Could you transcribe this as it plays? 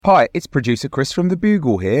Hi, it's producer Chris from The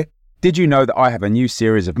Bugle here. Did you know that I have a new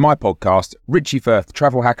series of my podcast, Richie Firth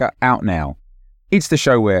Travel Hacker, out now? It's the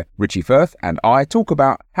show where Richie Firth and I talk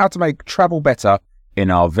about how to make travel better in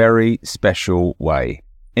our very special way.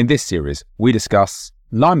 In this series, we discuss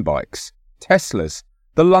Lime bikes, Teslas,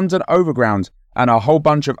 the London Overground, and a whole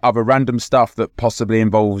bunch of other random stuff that possibly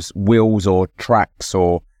involves wheels or tracks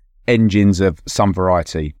or engines of some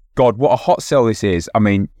variety. God, what a hot sell this is. I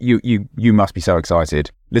mean, you must be so excited.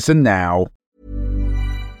 Listen now.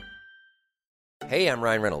 Hey, I'm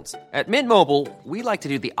Ryan Reynolds. At Mint Mobile, we like to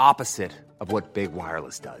do the opposite of what Big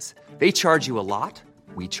Wireless does. They charge you a lot,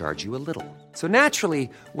 we charge you a little. So naturally,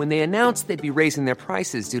 when they announced they'd be raising their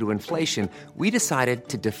prices due to inflation, we decided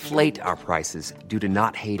to deflate our prices due to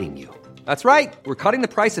not hating you. That's right. We're cutting the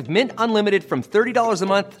price of Mint Unlimited from $30 a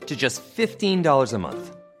month to just $15 a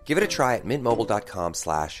month. Give it a try at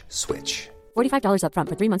mintmobile.com/switch. $45 up front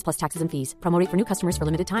for 3 months plus taxes and fees. Promo rate for new customers for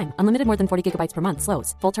limited time. Unlimited more than 40 gigabytes per month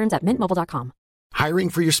slows. Full terms at mintmobile.com. Hiring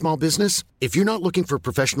for your small business? If you're not looking for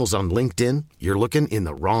professionals on LinkedIn, you're looking in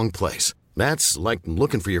the wrong place. That's like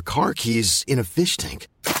looking for your car keys in a fish tank.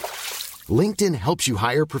 LinkedIn helps you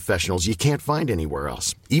hire professionals you can't find anywhere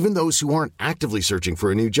else, even those who aren't actively searching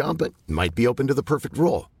for a new job but might be open to the perfect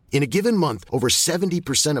role. In a given month, over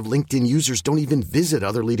 70% of LinkedIn users don't even visit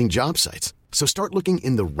other leading job sites. So start looking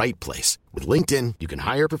in the right place. With LinkedIn, you can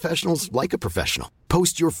hire professionals like a professional.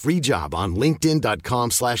 Post your free job on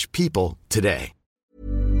linkedin.com/people today.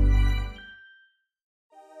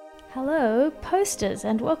 Hello, posters,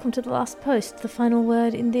 and welcome to The Last Post, the final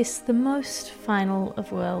word in this, the most final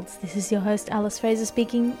of worlds. This is your host, Alice Fraser,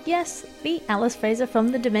 speaking. Yes, the Alice Fraser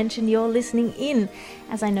from the dimension you're listening in.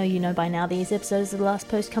 As I know you know by now, these episodes of The Last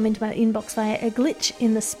Post come into my inbox via a glitch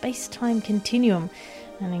in the space-time continuum,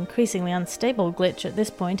 an increasingly unstable glitch at this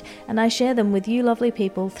point, and I share them with you lovely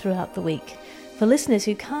people throughout the week. For listeners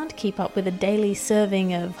who can't keep up with a daily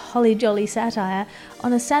serving of holly jolly satire,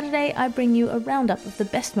 on a Saturday I bring you a roundup of the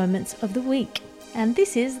best moments of the week. And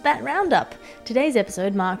this is that roundup. Today's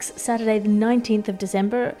episode marks Saturday the 19th of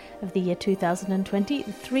December of the year 2020,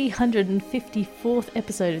 the 354th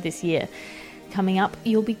episode of this year. Coming up,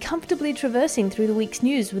 you'll be comfortably traversing through the week's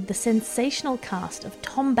news with the sensational cast of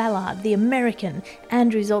Tom Ballard, The American,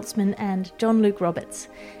 Andrew Zaltzman and John Luke Roberts.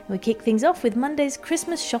 We kick things off with Monday's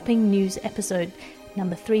Christmas shopping news episode,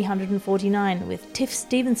 number 349, with Tiff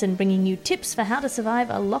Stevenson bringing you tips for how to survive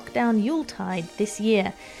a lockdown Yuletide this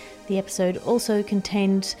year. The episode also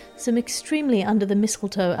contained some extremely under the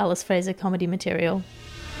mistletoe Alice Fraser comedy material.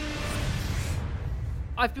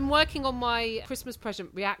 I've been working on my Christmas present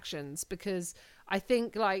reactions because I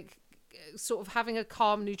think sort of having a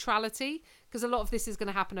calm neutrality, because a lot of this is going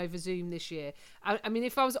to happen over Zoom this year. I mean,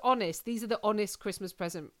 if I was honest, these are the honest Christmas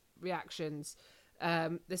present reactions.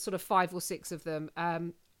 There's sort of 5 or 6 of them.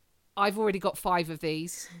 I've already got 5 of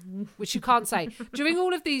these, which you can't say. During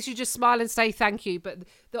all of these, you just smile and say thank you. But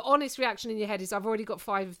the honest reaction in your head is, I've already got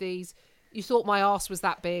 5 of these. You thought my arse was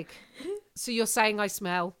that big. So you're saying I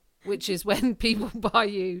smell, which is when people buy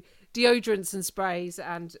you deodorants and sprays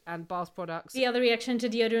and bath products. The other reaction to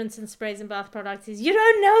deodorants and sprays and bath products is, you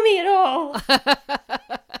don't know me at all.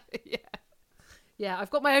 Yeah,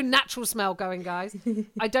 I've got my own natural smell going, guys.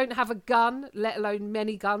 I don't have a gun, let alone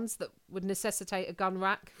many guns that would necessitate a gun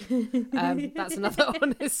rack. That's another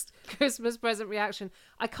honest Christmas present reaction.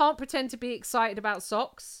 I can't pretend to be excited about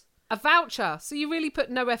socks. A voucher. So you really put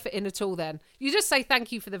no effort in at all then. You just say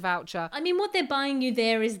thank you for the voucher. I mean, what they're buying you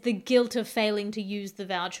there is the guilt of failing to use the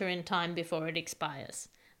voucher in time before it expires.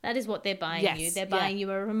 That is what they're buying you. They're buying you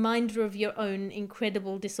a reminder of your own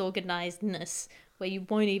incredible disorganizedness, where you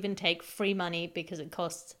won't even take free money because it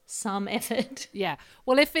costs some effort. Yeah.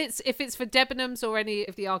 Well, if it's for Debenhams or any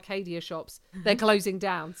of the Arcadia shops, they're closing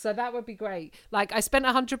down. So that would be great. Like, I spent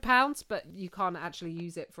 £100, but you can't actually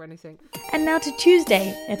use it for anything. And now to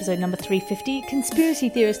Tuesday, episode number 350. Conspiracy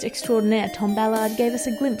theorist extraordinaire Tom Ballard gave us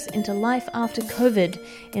a glimpse into life after COVID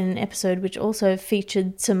in an episode which also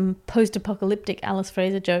featured some post-apocalyptic Alice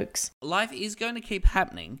Fraser jokes. Life is going to keep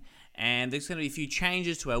happening, and there's going to be a few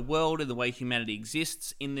changes to our world and the way humanity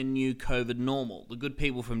exists in the new COVID normal. The good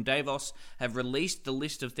people from Davos have released the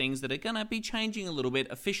list of things that are going to be changing a little bit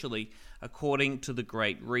officially according to the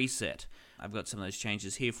Great Reset. I've got some of those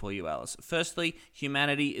changes here for you, Alice. Firstly,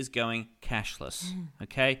 humanity is going cashless,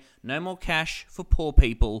 okay? No more cash for poor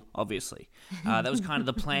people, obviously. That was kind of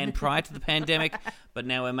the plan prior to the pandemic, but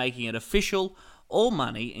now we're making it official. All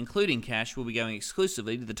money, including cash, will be going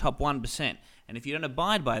exclusively to the top 1%. And if you don't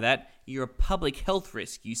abide by that, you're a public health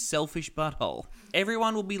risk, you selfish butthole.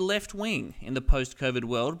 Everyone will be left-wing in the post-COVID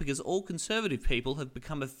world because all conservative people have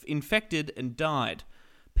become infected and died.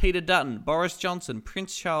 Peter Dutton, Boris Johnson,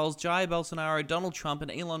 Prince Charles, Jair Bolsonaro, Donald Trump and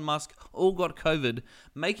Elon Musk all got COVID,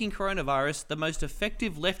 making coronavirus the most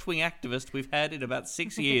effective left-wing activist we've had in about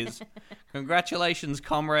 6 years. Congratulations,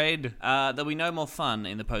 comrade. There'll be no more fun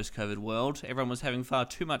in the post-COVID world. Everyone was having far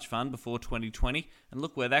too much fun before 2020, and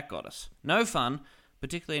look where that got us. No fun,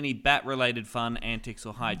 particularly any bat-related fun, antics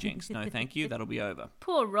or hijinks. No thank you, that'll be over.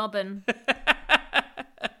 Poor Robin.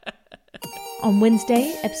 On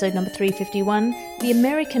Wednesday, episode number 351, the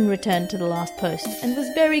American returned to the last post and was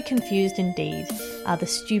very confused indeed. Are the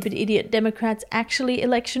stupid idiot Democrats actually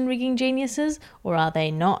election-rigging geniuses, or are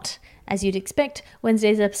they not? As you'd expect,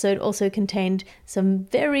 Wednesday's episode also contained some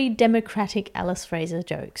very democratic Alice Fraser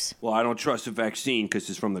jokes. Well, I don't trust the vaccine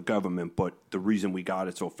because it's from the government, but the reason we got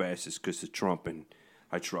it so fast is because of Trump, and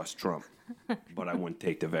I trust Trump. But I wouldn't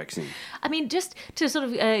take the vaccine. I mean, just to sort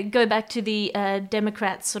of go back to the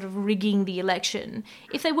Democrats sort of rigging the election,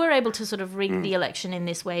 if they were able to sort of rig the election in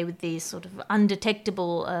this way with these sort of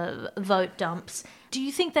undetectable vote dumps, do you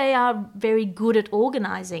think they are very good at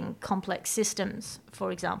organising complex systems, for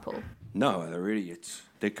example? No, they're idiots.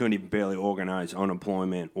 They couldn't even barely organize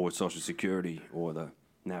unemployment or Social Security or the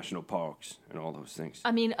national parks and all those things.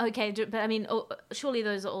 I mean, okay, but I mean, surely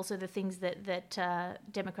those are also the things that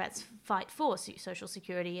Democrats fight for, Social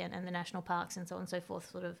Security and the national parks and so on and so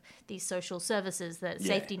forth, sort of these social services,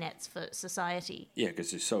 safety nets for society. Yeah,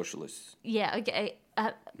 because they're socialists. Yeah, okay.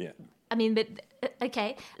 Yeah. I mean, but,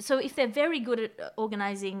 okay, so if they're very good at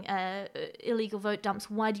organising illegal vote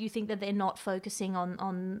dumps, why do you think that they're not focusing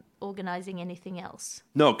on organising anything else?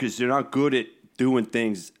 No, because they're not good at doing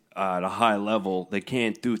things at a high level. They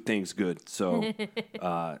can't do things good, so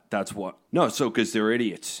that's what. No, so because they're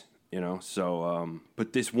idiots, you know. So,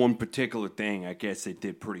 but this one particular thing, I guess they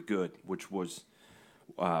did pretty good, which was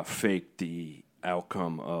fake the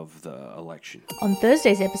outcome of the election. On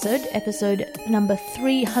Thursday's episode number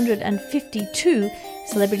 352,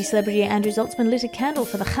 Celebrity Andrew Zaltzman lit a candle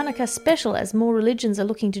for the Hanukkah special as more religions are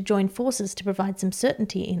looking to join forces to provide some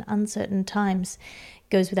certainty in uncertain times.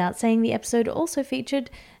 Goes without saying, the episode also featured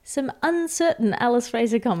some uncertain Alice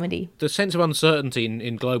Fraser comedy. The sense of uncertainty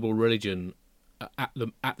in global religion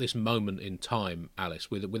at this moment in time, Alice,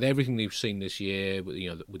 with everything we've seen this year,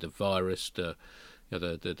 with the virus, the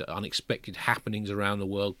unexpected happenings around the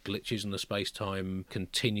world, glitches in the space-time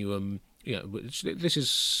continuum. This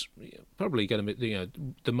is probably going to be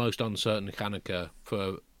the most uncertain Hanukkah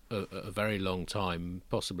for a very long time,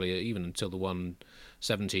 possibly even until the one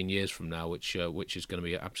 17 years from now, which is going to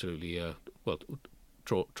be absolutely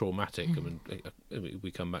traumatic. I mean,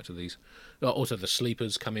 we come back to these. Also, the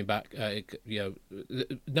sleepers coming back.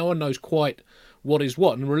 No one knows quite what is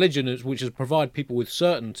what, and religion, which has provided people with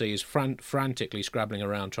certainty, is frantically scrabbling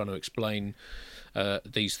around trying to explain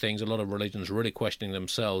these things. A lot of religions really questioning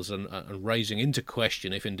themselves and raising into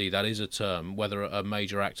question, if indeed that is a term, whether a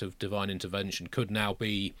major act of divine intervention could now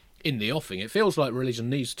be in the offing. It feels like religion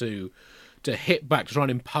needs to hit back to try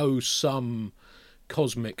and impose some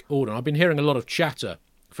cosmic order. I've been hearing a lot of chatter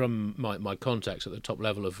from my contacts at the top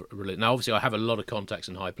level of religion. Now, obviously, I have a lot of contacts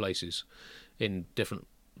in high places in different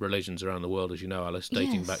religions around the world, as you know, Alice,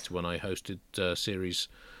 dating back to when I hosted series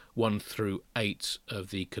 1 through 8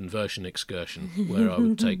 of the Conversion Excursion, where I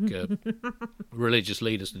would take religious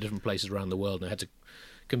leaders to different places around the world, and they had to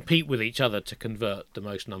compete with each other to convert the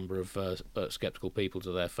most number of sceptical people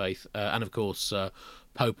to their faith. And, of course,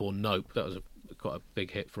 Pope or Nope, that was quite a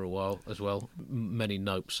big hit for a while as well. Many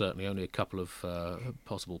Nopes, certainly. Only a couple of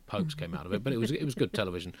possible popes came out of it, but it was good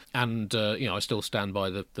television. And I still stand by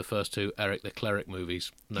the first 2 Eric the Cleric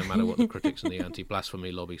movies, no matter what the critics and the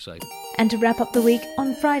anti-blasphemy lobby say. And to wrap up the week,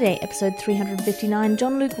 on Friday, episode 359,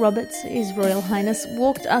 John Luke Roberts, His Royal Highness,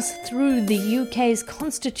 walked us through the UK's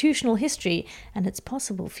constitutional history and its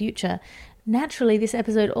possible future. Naturally, this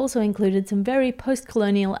episode also included some very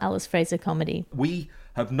post-colonial Alice Fraser comedy. We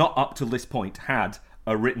have not up to this point had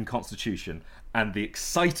a written constitution, and the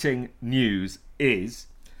exciting news is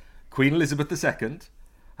Queen Elizabeth II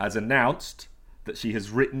has announced that she has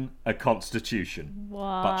written a constitution.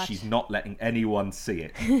 What? But she's not letting anyone see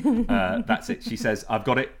it. That's it. She says, I've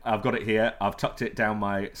got it here, I've tucked it down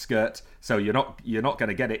my skirt, so you're not going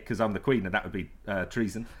to get it because I'm the Queen, and that would be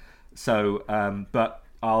treason. So but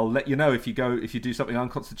I'll let you know if you do something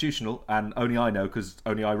unconstitutional, and only I know because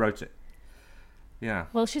only I wrote it. Yeah.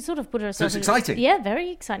 Well, she sort of put herself... So it's exciting. Yeah,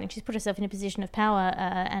 very exciting. She's put herself in a position of power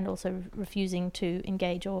and also refusing to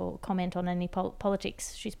engage or comment on any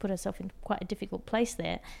politics. She's put herself in quite a difficult place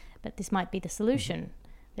there. But this might be the solution,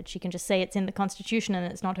 that she can just say it's in the Constitution and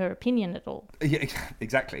it's not her opinion at all. Yeah,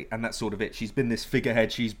 exactly. And that's sort of it. She's been this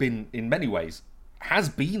figurehead. She's been, in many ways, has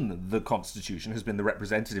been the Constitution, has been the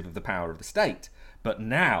representative of the power of the state. But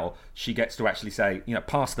now she gets to actually say,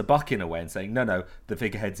 pass the buck in a way and saying, no, the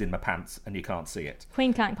figurehead's in my pants and you can't see it.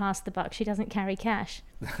 Queen can't pass the buck. She doesn't carry cash.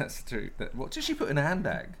 That's true. What does she put in a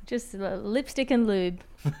handbag? Just lipstick and lube.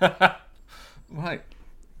 Right.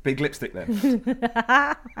 Big lipstick then.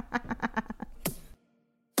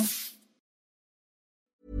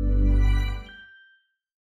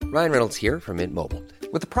 Ryan Reynolds here from Mint Mobile.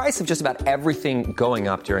 With the price of just about everything going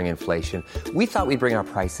up during inflation, we thought we'd bring our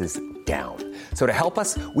prices down. So to help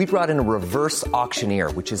us, we brought in a reverse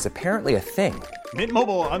auctioneer, which is apparently a thing. Mint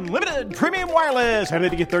Mobile Unlimited Premium Wireless. How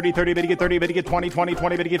to get 30, 30, bit to get 30, bit to get 20, 20,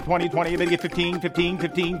 20, bit to get 20, 20, bit to get 15, 15,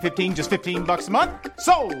 15, 15, just $15 a month?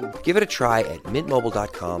 Sold! Give it a try at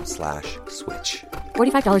mintmobile.com/switch.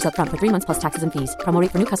 $45 up front for 3 months plus taxes and fees. Promo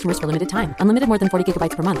rate for new customers for limited time. Unlimited more than 40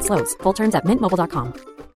 gigabytes per month. Slows full terms at mintmobile.com.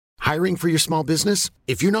 Hiring for your small business?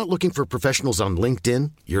 If you're not looking for professionals on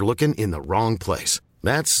LinkedIn, you're looking in the wrong place.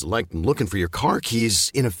 That's like looking for your car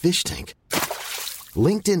keys in a fish tank.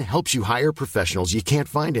 LinkedIn helps you hire professionals you can't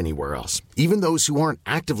find anywhere else, even those who aren't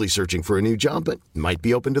actively searching for a new job but might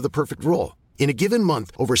be open to the perfect role. In a given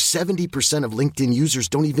month, over 70% of LinkedIn users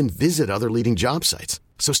don't even visit other leading job sites.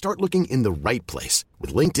 So start looking in the right place.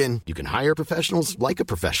 With LinkedIn, you can hire professionals like a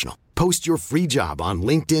professional. Post your free job on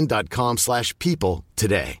linkedin.com/people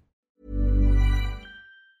today.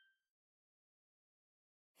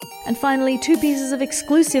 And finally, 2 pieces of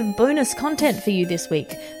exclusive bonus content for you this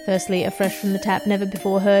week. Firstly, a fresh from the tap, never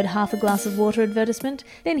before heard half a glass of water advertisement.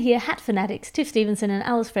 Then hear hat fanatics Tiff Stevenson and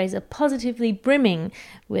Alice Fraser positively brimming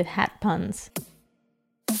with hat puns.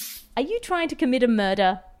 Are you trying to commit a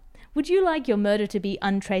murder? Would you like your murder to be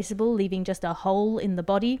untraceable, leaving just a hole in the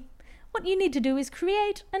body? What you need to do is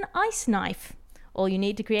create an ice knife. All you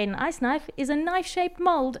need to create an ice knife is a knife-shaped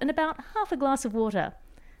mould and about half a glass of water.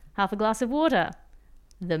 Half a glass of water.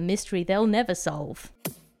 The mystery they'll never solve.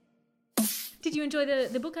 Did you enjoy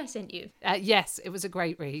the book I sent you? Yes, it was a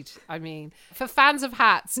great read. I mean, for fans of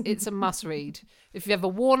hats, it's a must read. If you've ever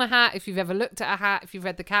worn a hat, if you've ever looked at a hat, if you've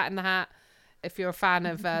read The Cat in the Hat, if you're a fan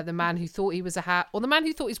of The Man Who Thought He Was a Hat, or The Man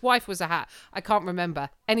Who Thought His Wife Was a Hat, I can't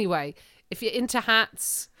remember. Anyway, if you're into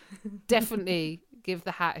hats, definitely give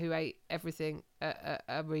The Hat Who Ate Everything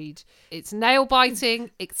a read. It's nail-biting,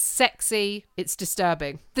 it's sexy, it's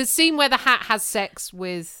disturbing. The scene where the hat has sex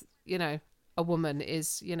with, a woman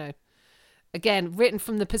is, again, written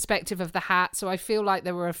from the perspective of the hat, so I feel like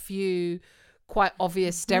there were a few quite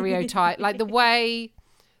obvious stereotypes, like the way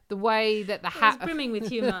that the hat... It was brimming with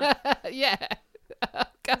humour. Yeah.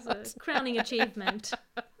 It's a crowning achievement.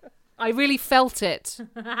 I really felt it.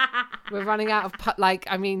 We're running out of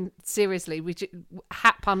seriously,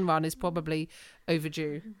 hat pun run is probably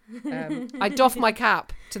overdue. I doff my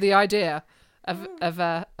cap to the idea of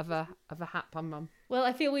a hat pun run. Well,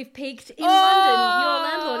 I feel we've peaked in London. Your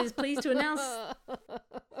landlord is pleased to announce.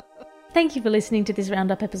 Thank you for listening to this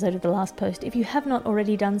roundup episode of The Last Post. If you have not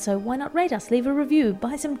already done so, why not rate us, leave a review,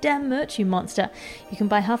 buy some damn merch, you monster. You can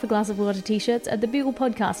buy half a glass of water t-shirts at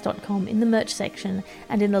thebuglepodcast.com in the merch section.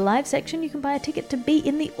 And in the live section, you can buy a ticket to be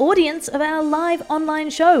in the audience of our live online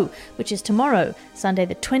show, which is tomorrow, Sunday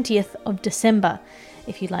the 20th of December.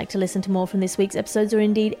 If you'd like to listen to more from this week's episodes or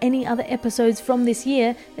indeed any other episodes from this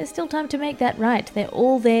year, there's still time to make that right. They're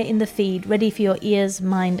all there in the feed, ready for your ears,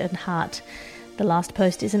 mind and heart. The Last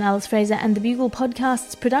Post is an Alice Fraser and the Bugle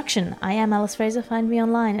Podcast's production. I am Alice Fraser. Find me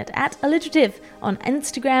online at @alliterative on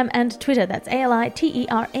Instagram and Twitter. That's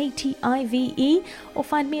ALITERATIVE. Or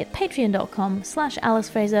find me at patreon.com/Alice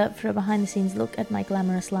Fraser for a behind-the-scenes look at my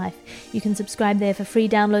glamorous life. You can subscribe there for free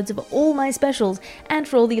downloads of all my specials and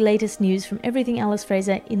for all the latest news from everything Alice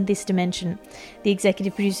Fraser in this dimension. The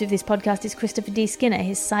executive producer of this podcast is Christopher D. Skinner.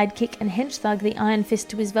 His sidekick and hench thug, the iron fist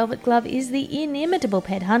to his velvet glove, is the inimitable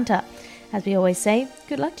Ped Hunter. As we always say,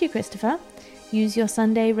 good luck to you, Christopher. Use your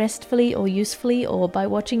Sunday restfully or usefully or by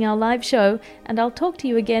watching our live show, and I'll talk to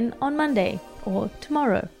you again on Monday or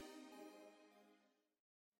tomorrow.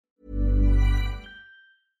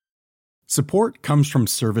 Support comes from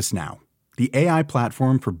ServiceNow, the AI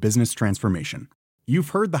platform for business transformation.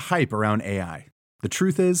 You've heard the hype around AI. The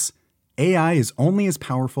truth is, AI is only as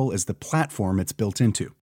powerful as the platform it's built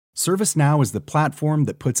into. ServiceNow is the platform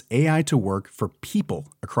that puts AI to work for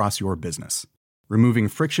people across your business, removing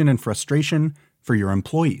friction and frustration for your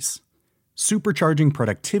employees, supercharging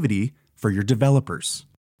productivity for your developers,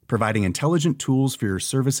 providing intelligent tools for your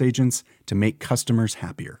service agents to make customers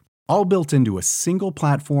happier, all built into a single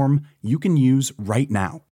platform you can use right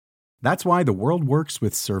now. That's why the world works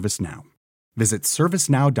with ServiceNow. Visit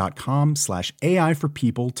servicenow.com/AI for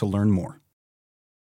people to learn more.